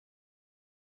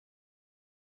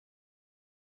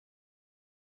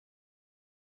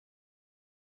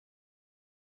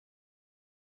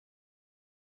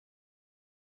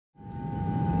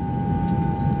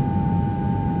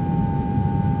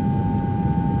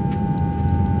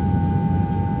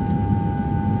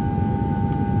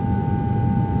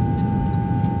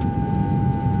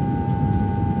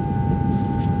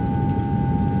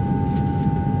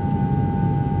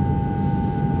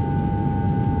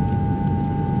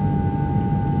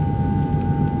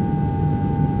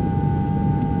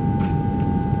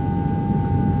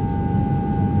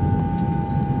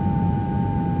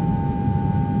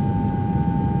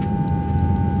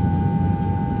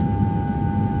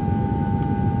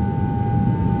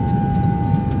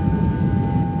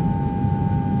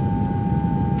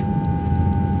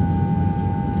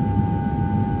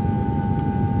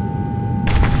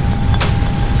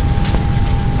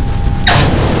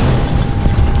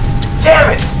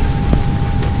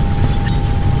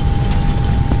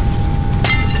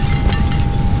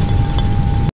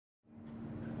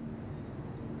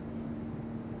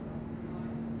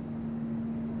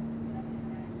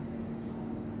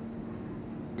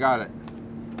got it.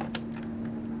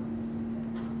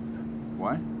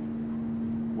 What?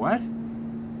 What?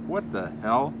 What the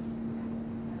hell?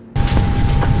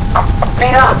 I'm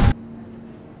beat up!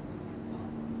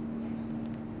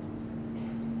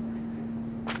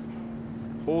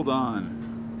 Hold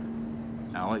on.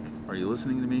 Alec, are you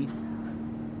listening to me?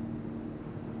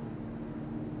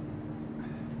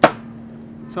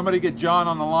 Somebody get John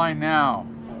on the line now.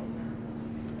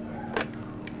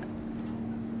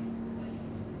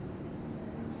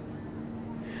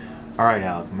 Alright,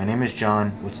 Alec, my name is John.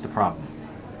 What's the problem?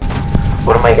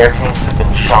 One of my air tanks has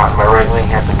been shot and my right wing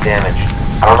has some damage.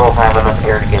 I don't know if I have enough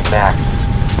air to get back.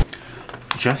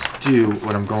 Just do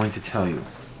what I'm going to tell you.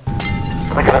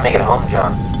 Am I gonna make it home,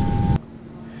 John?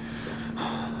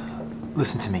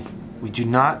 Listen to me. We do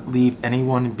not leave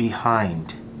anyone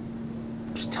behind.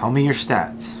 Just tell me your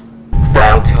stats.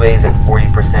 Dial 2A's at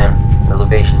 40%,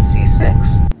 elevation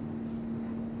C6.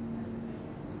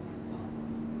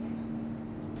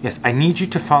 Yes, I need you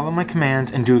to follow my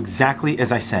commands and do exactly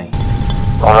as I say.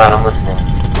 Alright, I'm listening.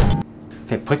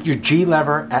 Okay, put your G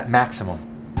lever at maximum.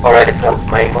 Alright, it's up.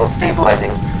 My angle is stabilizing.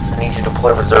 I need you to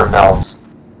deploy reserve valves.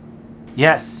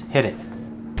 Yes, hit it.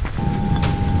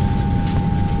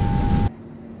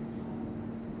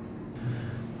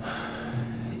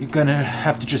 You're gonna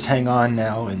have to just hang on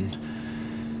now and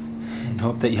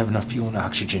hope that you have enough fuel and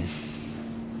oxygen.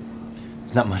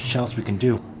 There's not much else we can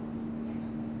do.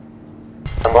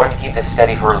 I'm going to keep this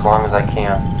steady for as long as I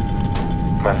can.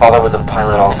 My father was a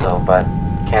pilot also, but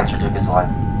cancer took his life.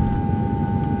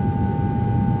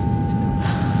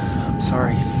 I'm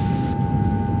sorry.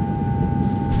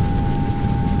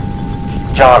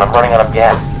 John, I'm running out of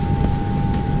gas.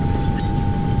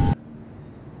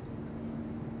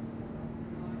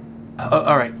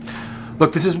 Alright.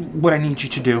 Look, this is what I need you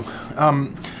to do.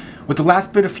 With the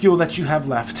last bit of fuel that you have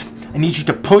left, I need you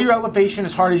to pull your elevation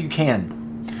as hard as you can.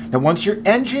 Now, once your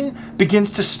engine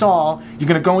begins to stall, you're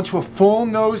going to go into a full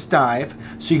nosedive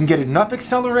so you can get enough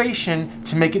acceleration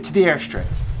to make it to the airstrip.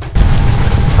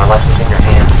 My life is in your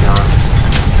hands, John.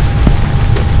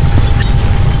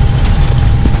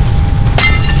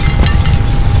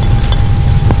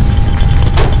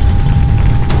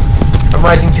 I'm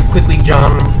rising too quickly,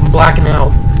 John. I'm blacking out.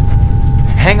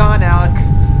 Hang on, Alec.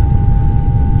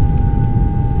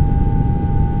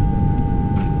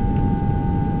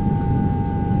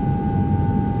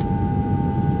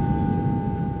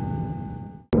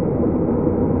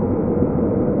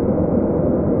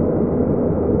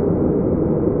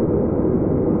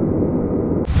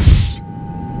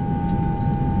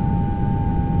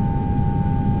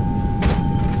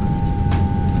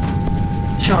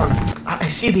 John, I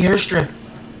see the airstrip.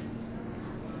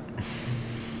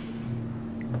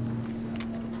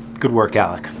 Good work,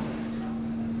 Alec.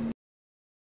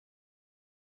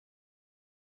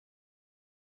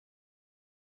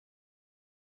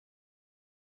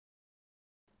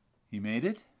 He made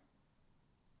it?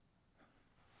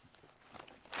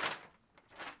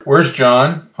 Where's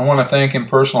John? I want to thank him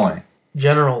personally.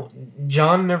 General,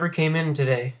 John never came in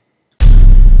today.